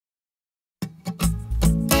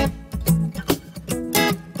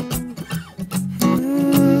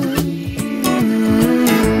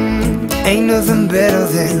Ain't nothing better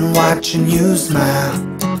than watching you smile.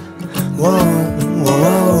 Whoa,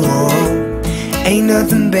 whoa, whoa. Ain't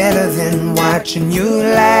nothing better than watching you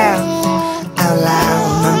laugh out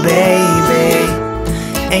loud, my baby.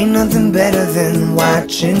 Ain't nothing better than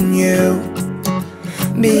watching you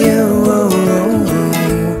be you.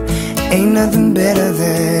 Ain't nothing better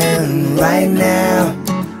than right now.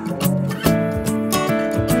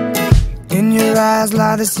 In your eyes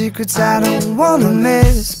lie the secrets I don't wanna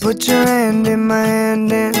miss. Put your hand in my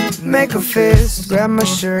hand and make a fist. Grab my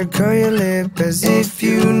shirt, curl your lip as if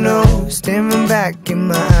you know. Staring back in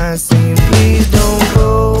my eyes saying please don't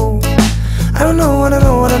go. I don't know what I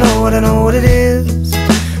know, what I know, what I know what it is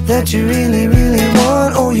that you really, really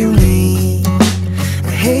want or you need.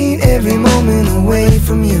 I hate every moment away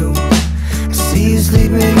from you. I see you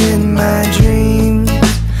sleeping in my dreams.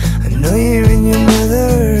 I know you're in your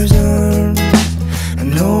mother's arms. I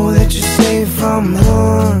know that you're safe from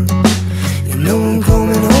harm. You know I'm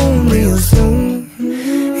coming home real soon,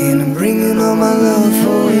 and I'm bringing all my love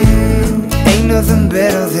for you. Ain't nothing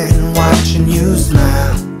better than watching you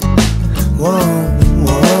smile. Whoa,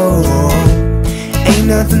 whoa, whoa. Ain't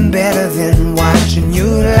nothing better than watching you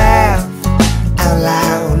laugh out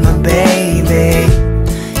loud, my baby.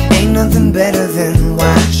 Ain't nothing better than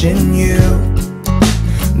watching you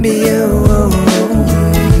be you.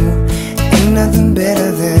 Ain't nothing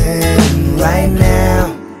better than right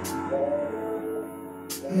now.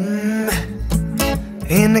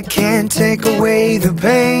 And I can't take away the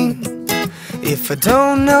pain if I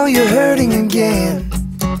don't know you're hurting again.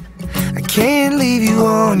 I can't leave you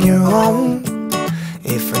on your own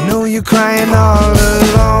if I know you're crying all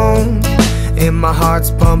alone. And my heart's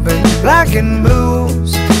pumping black and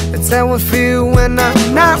blues. That's how I feel when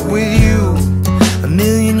I'm not with you. A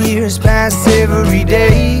million years pass every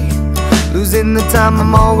day, losing the time,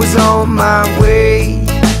 I'm always on my way.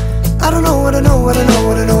 I don't know what I know, what I know,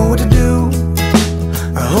 what I know what to do.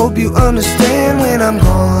 I hope you understand when I'm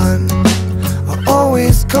gone. I'll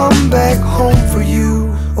always come back home for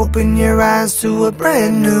you. Open your eyes to a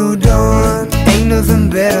brand new dawn. Ain't nothing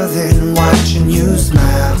better than watching you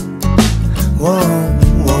smile. Whoa,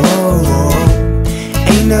 whoa, whoa.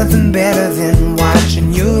 Ain't nothing better than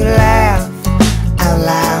watching you